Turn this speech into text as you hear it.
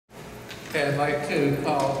Okay, I'd like to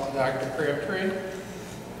call Dr. Crabtree,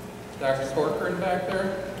 Dr. Corcoran back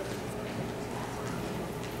there,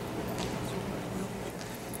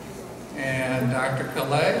 and Dr.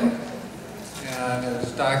 Calais, and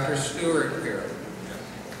is Dr. Stewart here?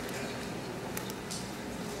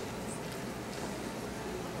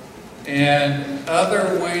 And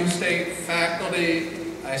other Wayne State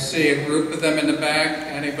faculty, I see a group of them in the back.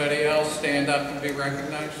 Anybody else stand up and be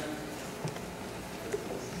recognized?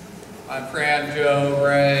 I'm Fran, Joe,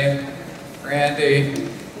 Ray, Randy.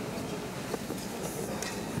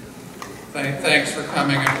 Thanks for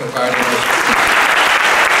coming and providing us.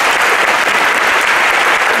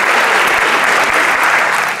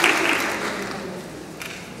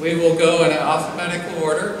 We will go in alphabetical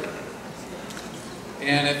order.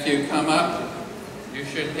 And if you come up, you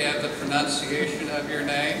should have the pronunciation of your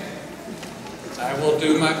name. I will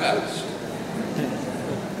do my best.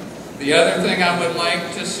 The other thing I would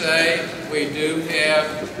like to say, we do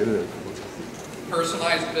have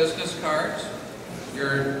personalized business cards.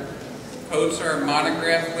 Your coats are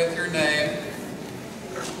monographed with your name.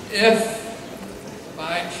 If,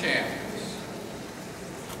 by chance,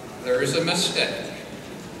 there is a mistake,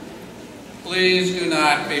 please do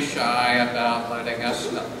not be shy about letting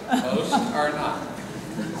us know. Most are not.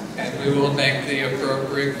 And we will make the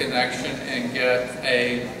appropriate connection and get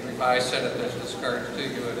a revised set of business cards to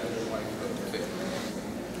you at a white coat too.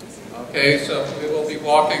 Okay, so we will be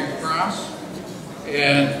walking across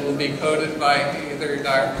and we'll be coded by either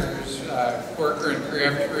Drs. Corcoran,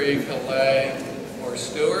 Crabtree, Calais, or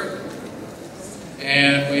Stewart.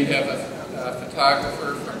 And we have a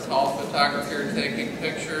photographer from Tall Photography here taking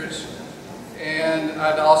pictures. And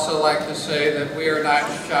I'd also like to say that we are not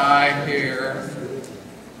shy here,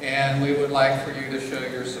 and we would like for you to show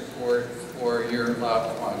your support for your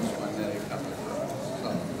loved ones when they come across.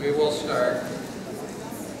 So we will start.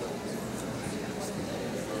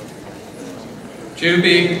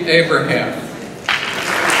 Juby Abraham.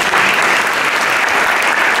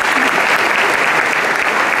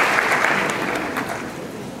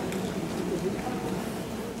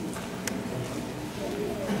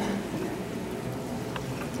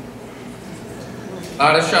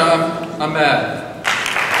 Adasham Ahmed.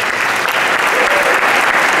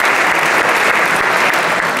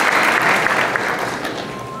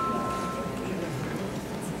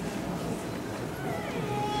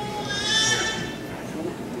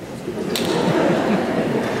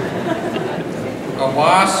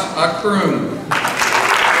 Awas Akrum.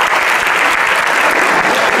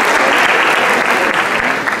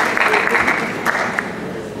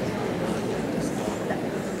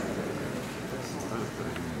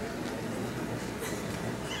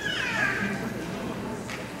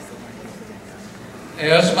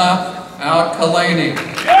 Esma Al-Kalani.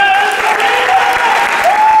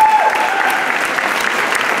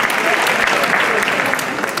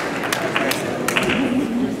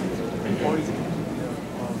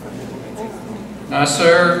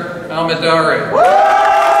 Nasser Al-Madari.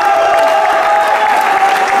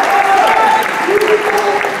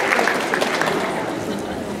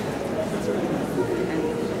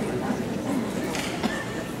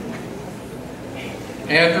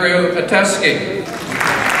 Andrew Pateski.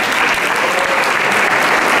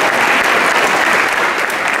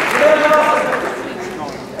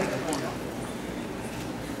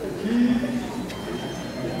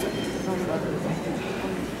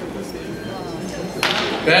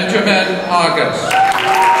 Benjamin August.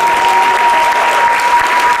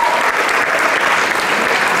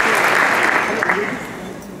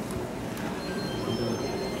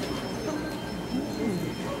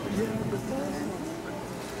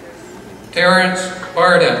 Terrence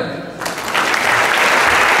Barden.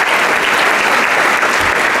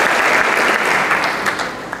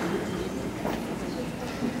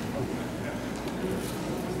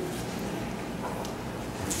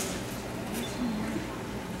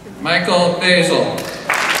 Michael Basil.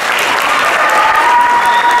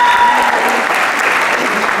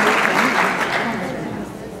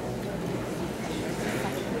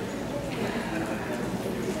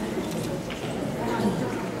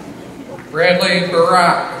 Bradley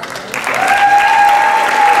Barak.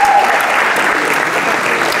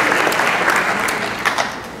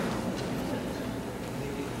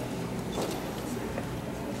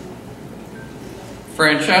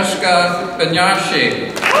 Francesca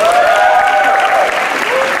Banyashi.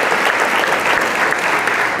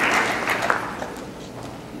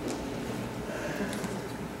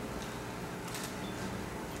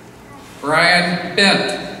 Brian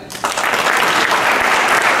Bent.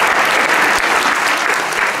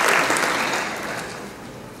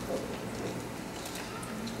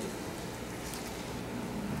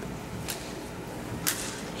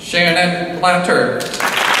 Shannon Planter.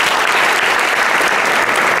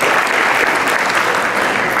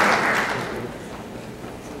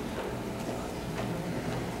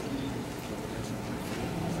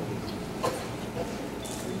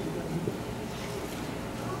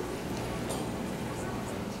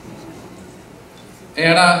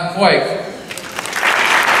 Anna White.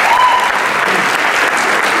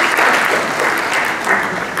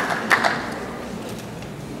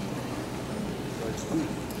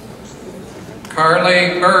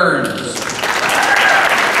 Carly Burns.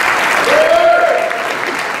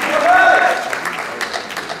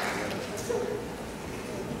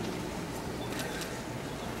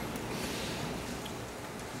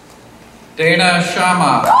 Dana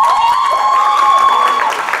Shama.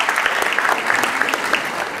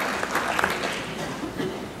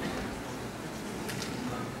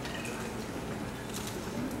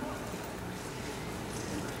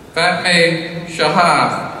 Fatme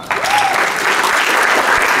Shahab.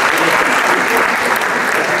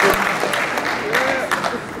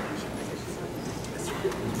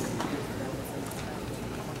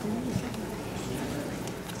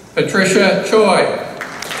 Patricia Choi.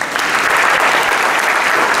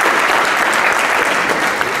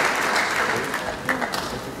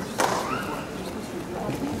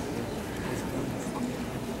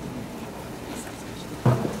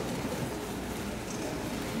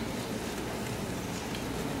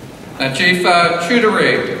 Najifa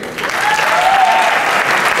Choudhury.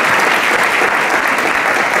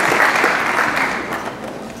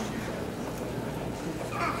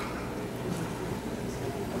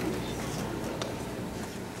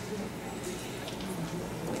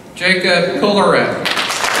 Jacob Kullarin.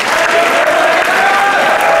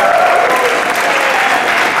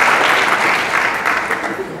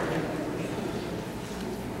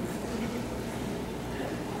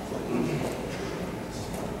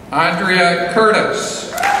 Andrea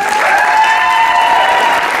Curtis.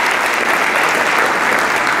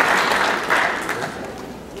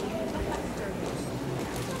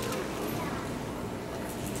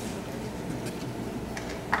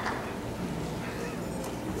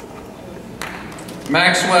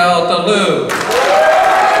 Maxwell DeLue.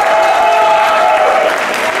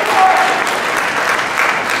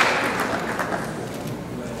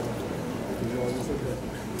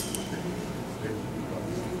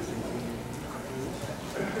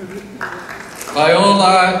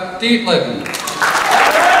 Viola Dietlinden.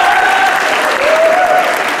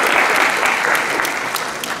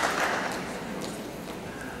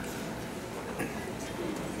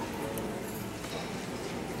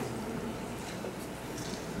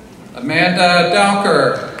 Amanda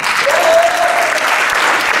Dowker.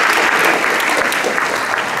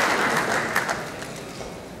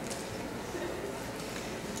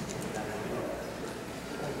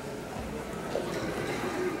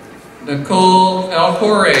 Nicole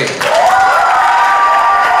El-Khoury.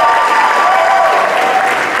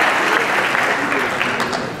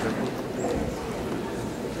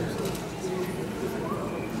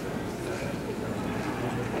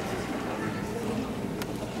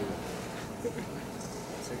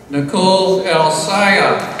 Nicole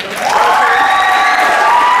El-Saya.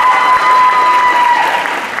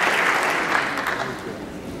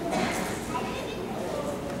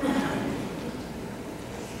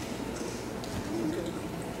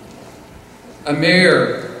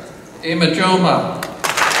 Amir Imajoma.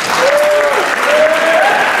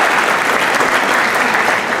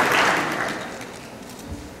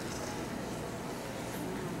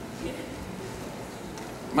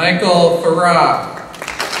 Michael Farah.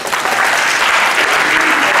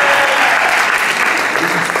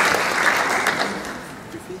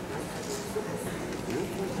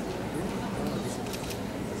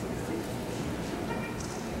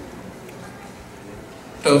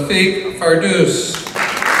 Tawfiq Fardous.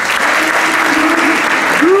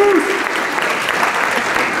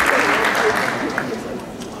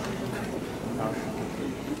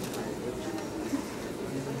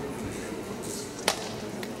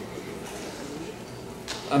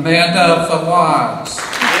 Amanda Fawaz.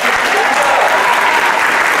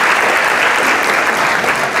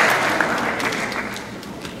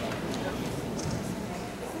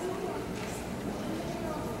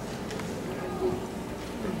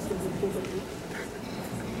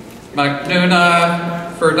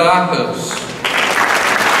 Maknuna Ferdakos.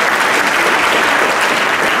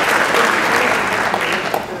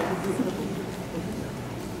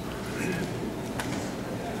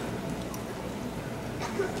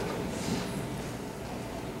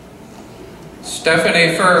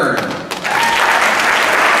 Stephanie Fern.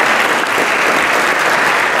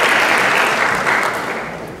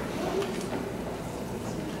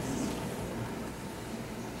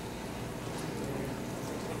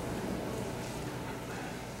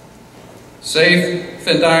 Safe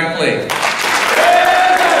Findankli.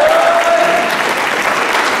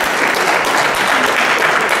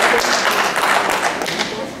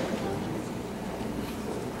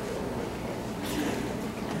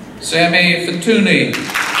 Sammy Fatuni.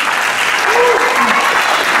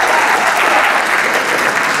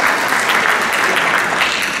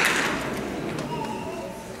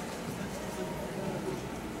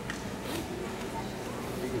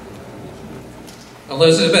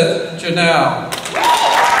 Elizabeth Janelle.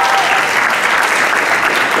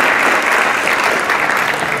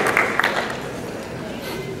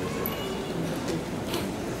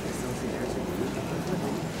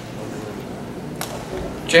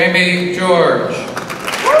 Jamie George.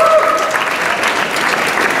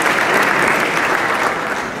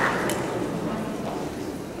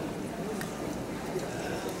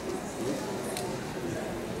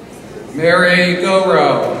 Mary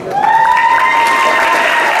Goro.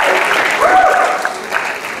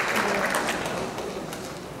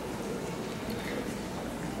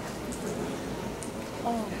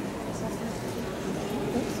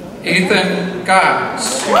 Ethan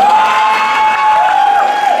Gotts.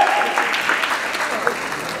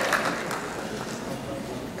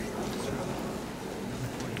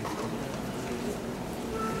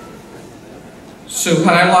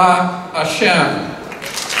 Suhaila Hashem.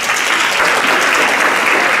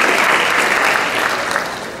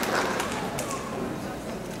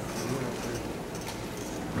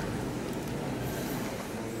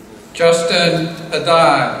 Justin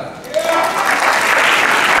Haddad.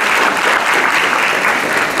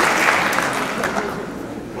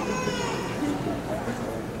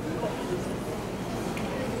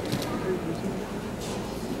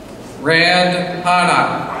 Rand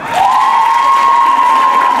Hanna.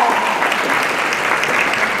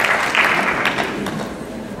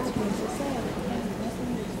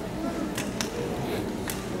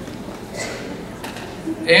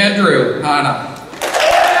 Andrew Hanna.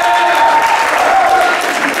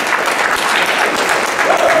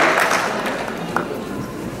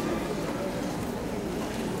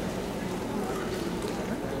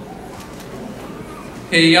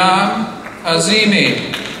 Hiyam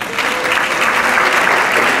Hazimi.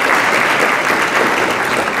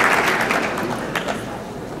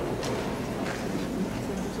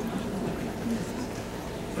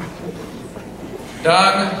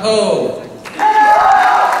 Doug Ho.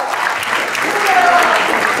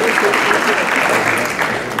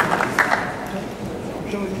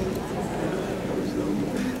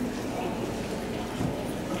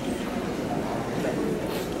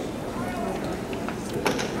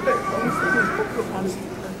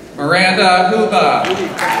 Miranda Huba.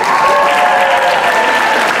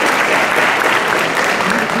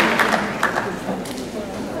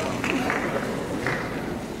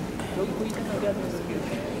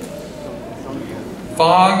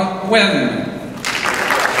 Fong Nguyen.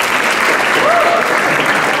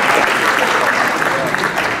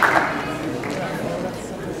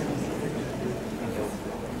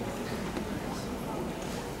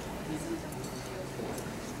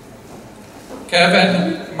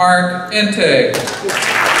 Kevin Mark Integ.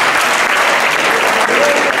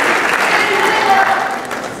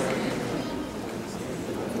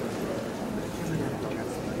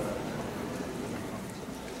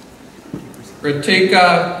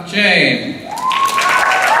 Ritika Jane.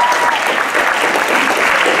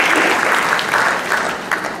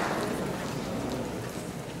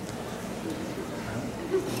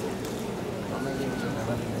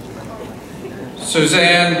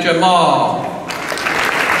 Suzanne Jamal.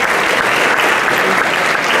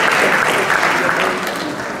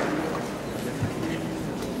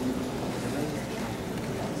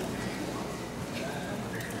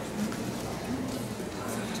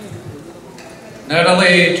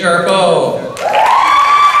 Natalie Jarbo.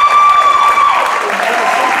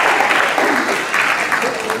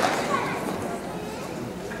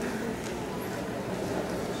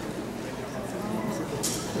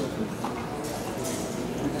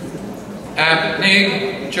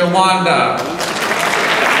 Abnig Jawanda.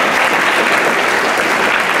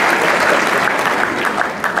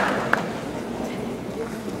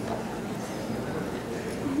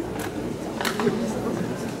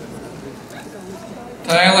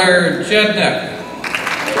 Tyler Jednick.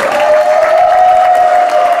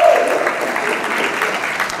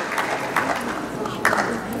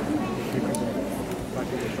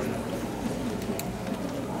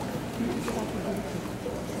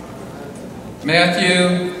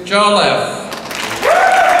 Matthew Jolliffe.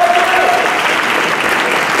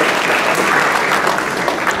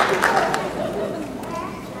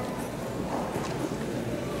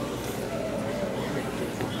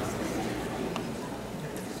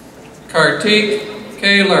 Kartik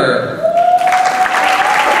Kaler.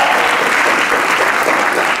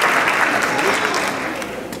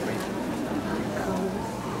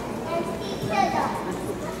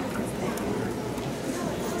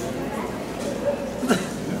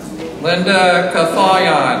 Linda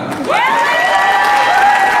Kafayan.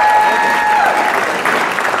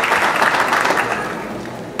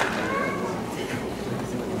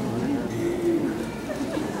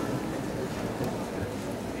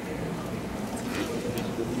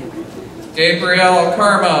 Gabriel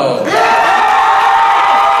Carmo.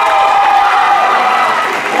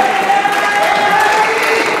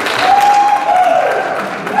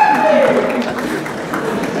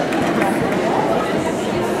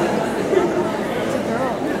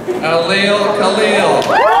 Alil Khalil.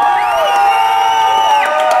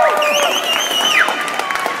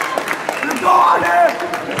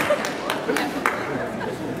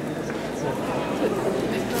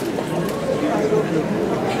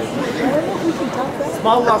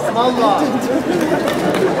 Smalla, smalla.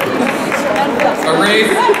 Arif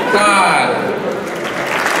Khan.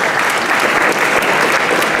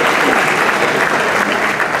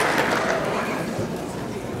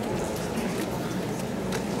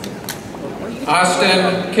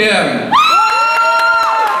 Austin Kim.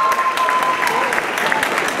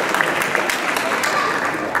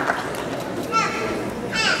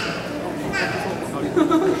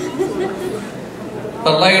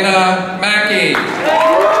 Elena Mackey.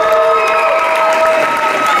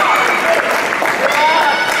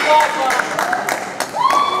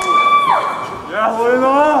 Yeah,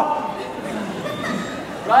 Elena.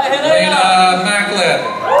 Right, Elena Macklin.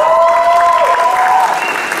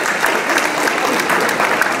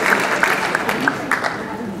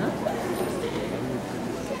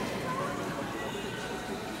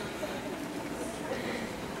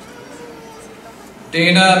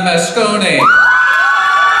 Dina Masconi.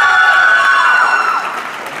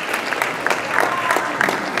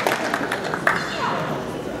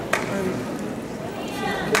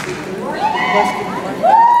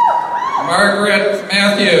 Margaret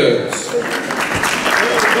Matthews.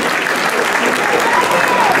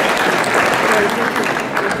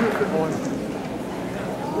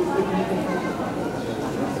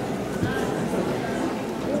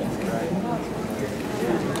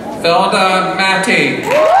 Felda Matty.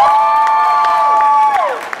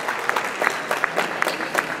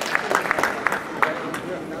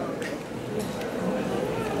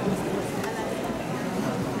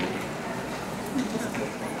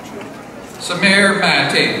 Samir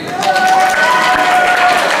Matty.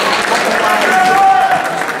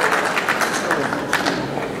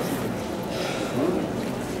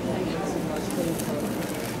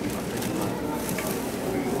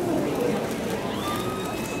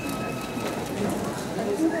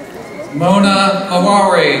 Mona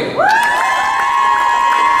Mawari.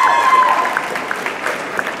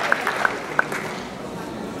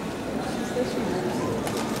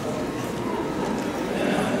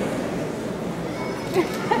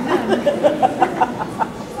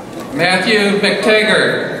 Matthew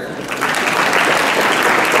McTaggart.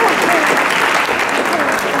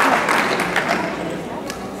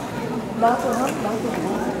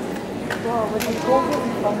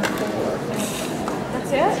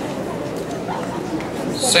 That's it?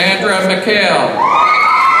 Sandra McHale.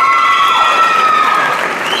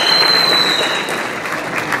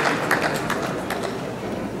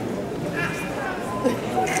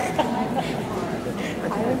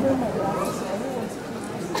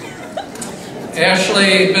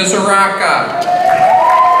 Ashley Mizuraka.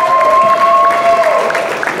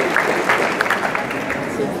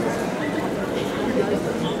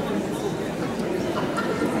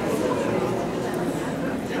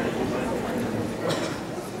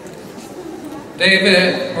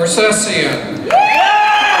 David Morsesian.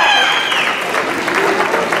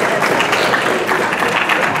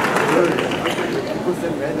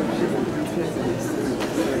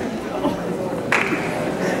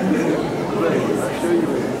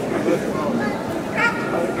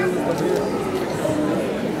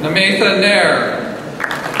 Namatha Nair.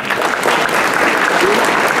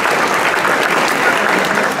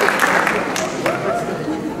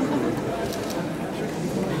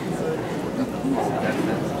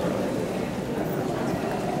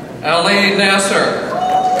 Ali Nasser.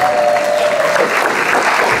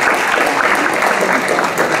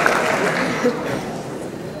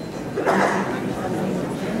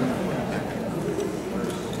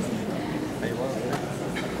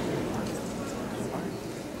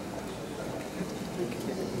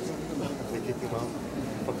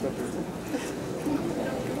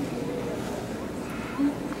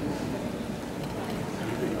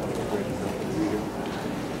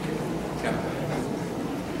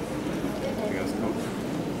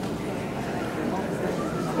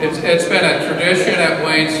 It's been a tradition at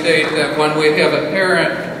Wayne State that when we have a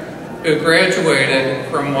parent who graduated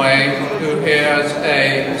from Wayne who has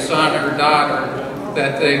a son or daughter,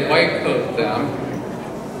 that they white coat them.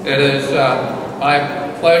 It is my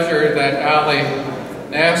pleasure that Ali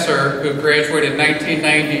Nasser, who graduated in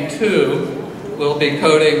 1992, will be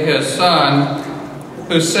coating his son,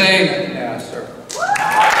 Hussein Nasser.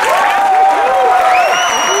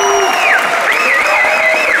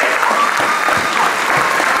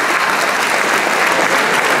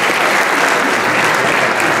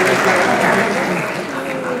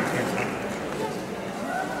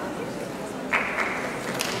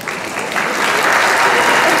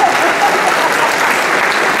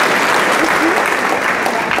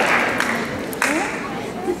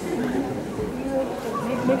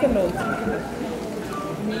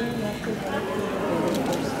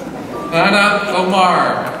 Anna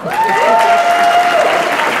Omar.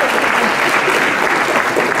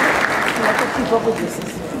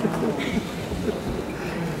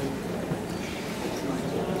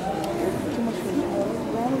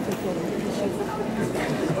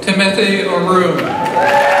 Timothy Arun.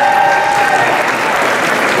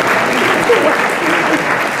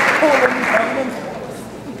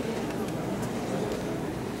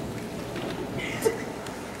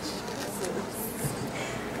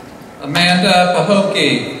 Amanda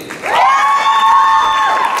Pahoki.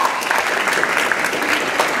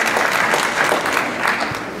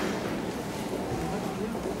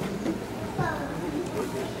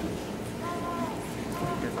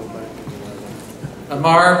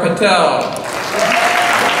 Amar Patel.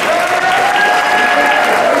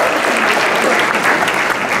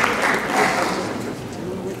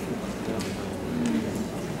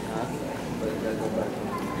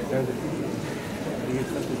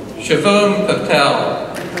 Shivam Patel.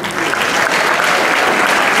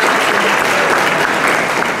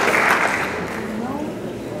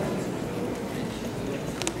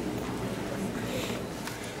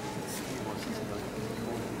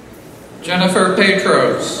 Jennifer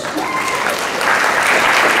Petros.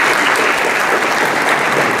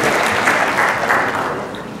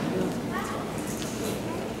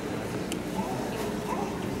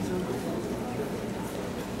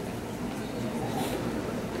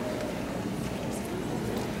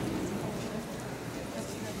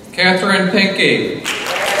 Catherine Pinky.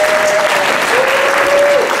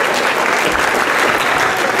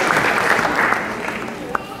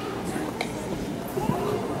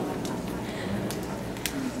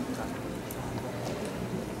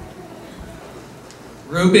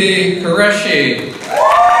 Ruby Qureshi.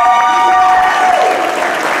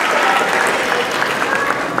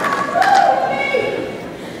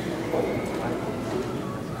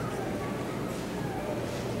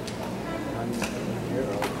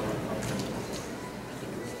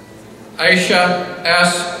 Aisha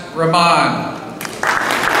S. Rahman.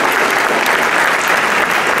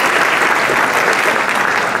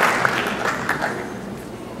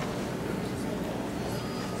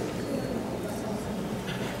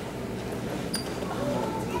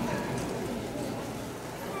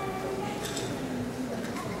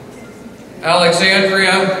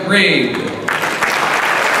 Alexandria Reed.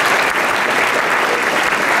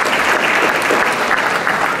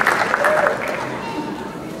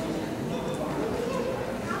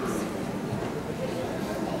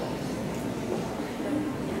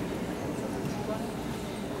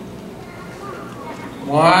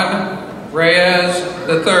 Juan Reyes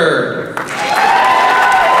III.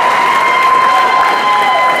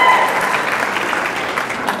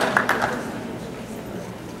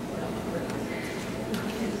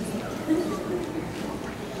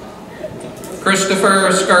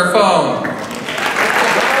 Christopher Scarfone.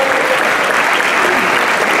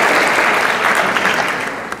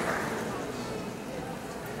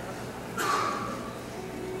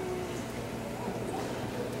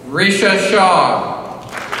 Risha Shaw.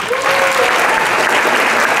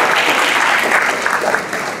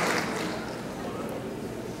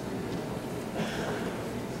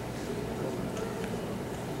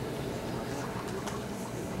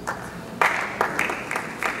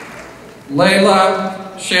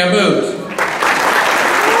 Layla Shamut.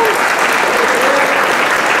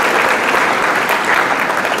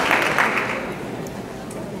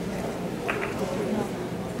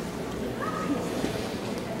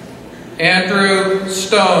 Andrew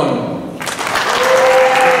Stone.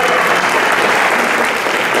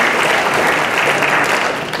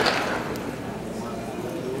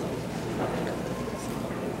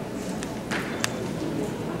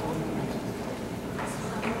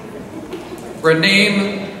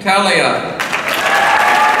 Raneem Talia.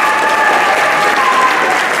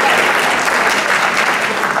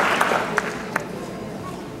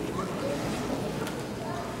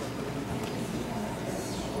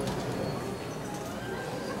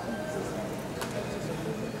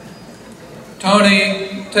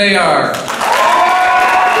 Tony Tayar.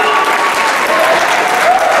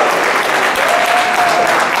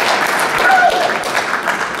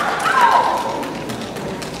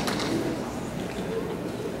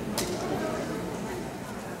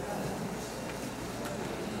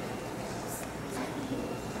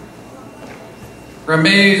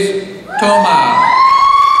 Ramiz Toma.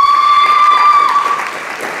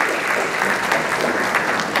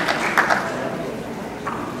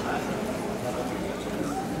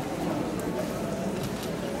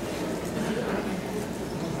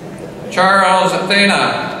 Charles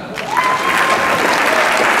Athena.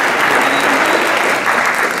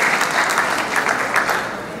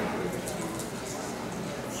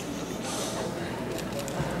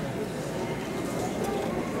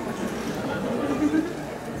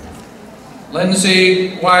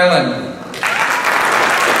 Lindsay Weiland.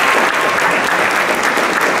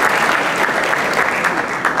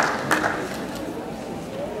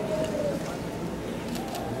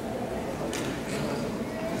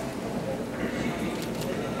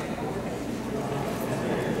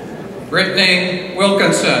 Brittany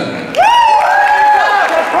Wilkinson.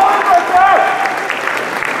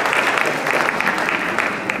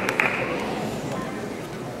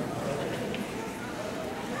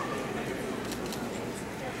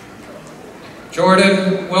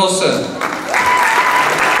 Jordan Wilson.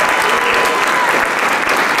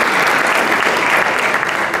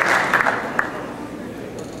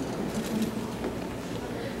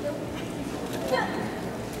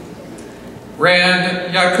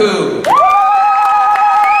 Rand Yakub.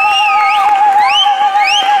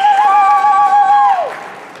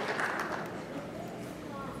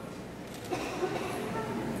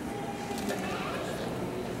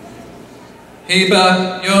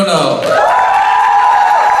 Hiba Yono.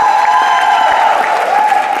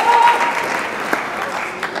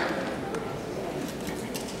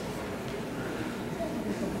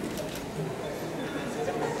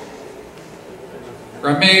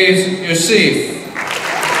 Ramiz Yusuf.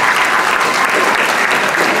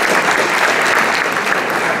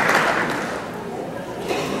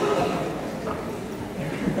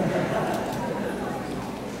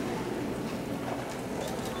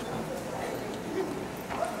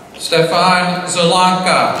 Stefan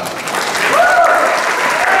Zolanka.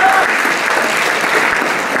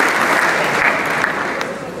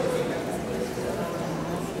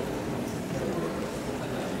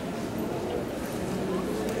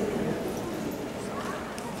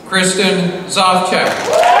 Kristen Zovchak.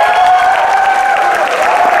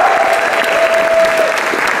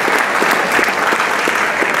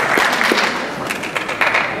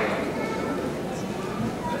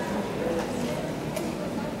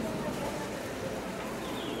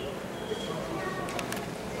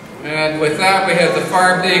 And with that, we have the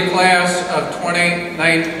PharmD class of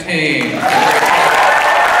 2019.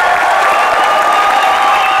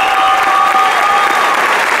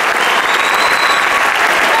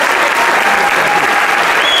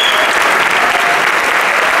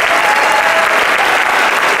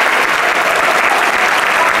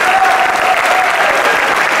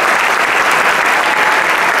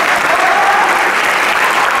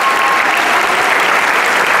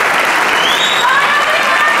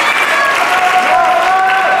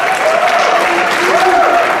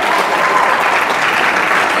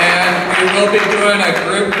 We'll be doing a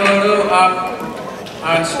group photo up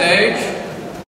on stage.